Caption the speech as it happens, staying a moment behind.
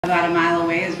about a mile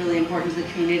away is really important to the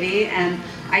community, and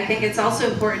I think it's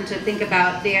also important to think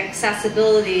about the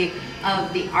accessibility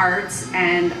of the arts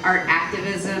and art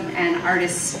activism and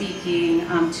artists speaking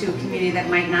to a community that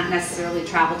might not necessarily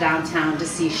travel downtown to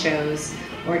see shows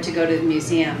or to go to the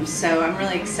museums. So I'm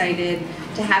really excited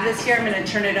to have this here. I'm going to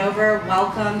turn it over.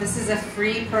 Welcome. This is a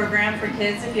free program for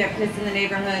kids if you have kids in the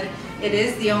neighborhood. It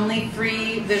is the only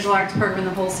free visual arts program in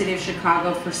the whole city of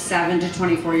Chicago for 7 to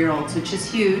 24-year-olds, which is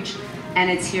huge. And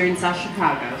it's here in South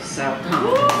Chicago, so come.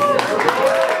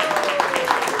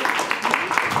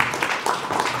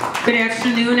 Good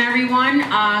afternoon, everyone.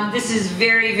 This is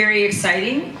very, very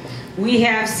exciting. We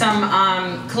have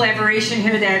some collaboration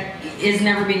here that is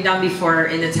never been done before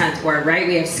in the 10th Ward, right?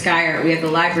 We have SkyArt, we have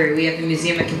the library, we have the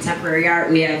Museum of Contemporary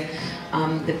Art, we have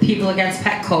the People Against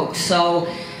Petcoke, so.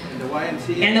 The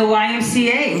YMCA. And the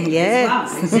YMCA. Yes.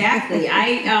 Wow, exactly.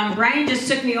 Brian just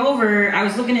took me over. I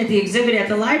was looking at the exhibit at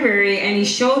the library, and he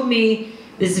showed me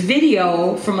this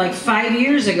video from like 5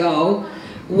 years ago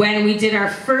when we did our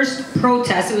first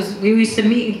protest. We used to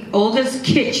meet in Olga's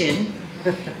kitchen,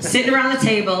 sitting around the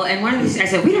table, and one of these, I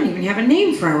said, we don't even have a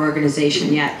name for our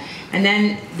organization yet. And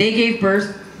then they gave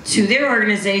birth to their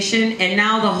organization, and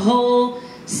now the whole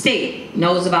state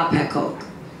knows about Petcoke.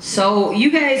 So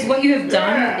you guys, what you have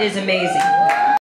done is amazing.